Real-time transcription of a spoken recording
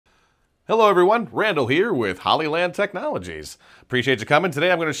Hello everyone, Randall here with Hollyland Technologies. Appreciate you coming.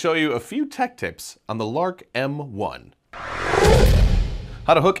 Today I'm going to show you a few tech tips on the Lark M1.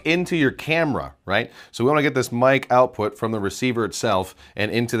 How to hook into your camera, right? So we want to get this mic output from the receiver itself and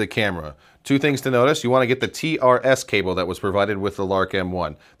into the camera. Two things to notice. You want to get the TRS cable that was provided with the Lark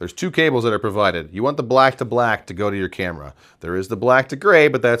M1. There's two cables that are provided. You want the black to black to go to your camera. There is the black to gray,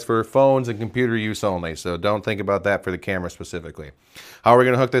 but that's for phones and computer use only, so don't think about that for the camera specifically. How are we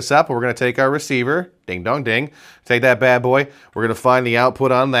going to hook this up? We're going to take our receiver, ding dong ding, take that bad boy. We're going to find the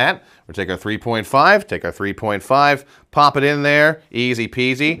output on that. We'll take our 3.5, take our 3.5, pop it in there, easy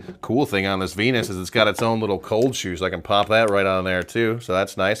peasy. Cool thing on this Venus is it's got its own little cold shoe, so I can pop that right on there too, so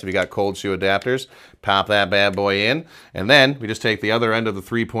that's nice. If you got cold shoe adapters, pop that bad boy in, and then we just take the other end of the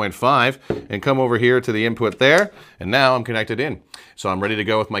 3.5 and come over here to the input there, and now I'm connected in. So I'm ready to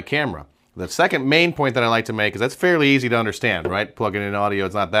go with my camera. The second main point that I like to make is that's fairly easy to understand, right? Plugging in audio,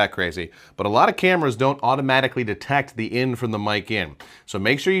 it's not that crazy. But a lot of cameras don't automatically detect the in from the mic in. So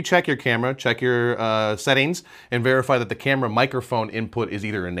make sure you check your camera, check your settings, and verify that the camera microphone input is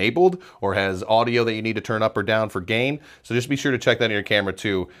either enabled or has audio that you need to turn up or down for gain. So just be sure to check that in your camera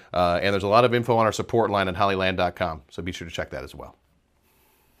too. And there's a lot of info on our support line at hollyland.com. So be sure to check that as well.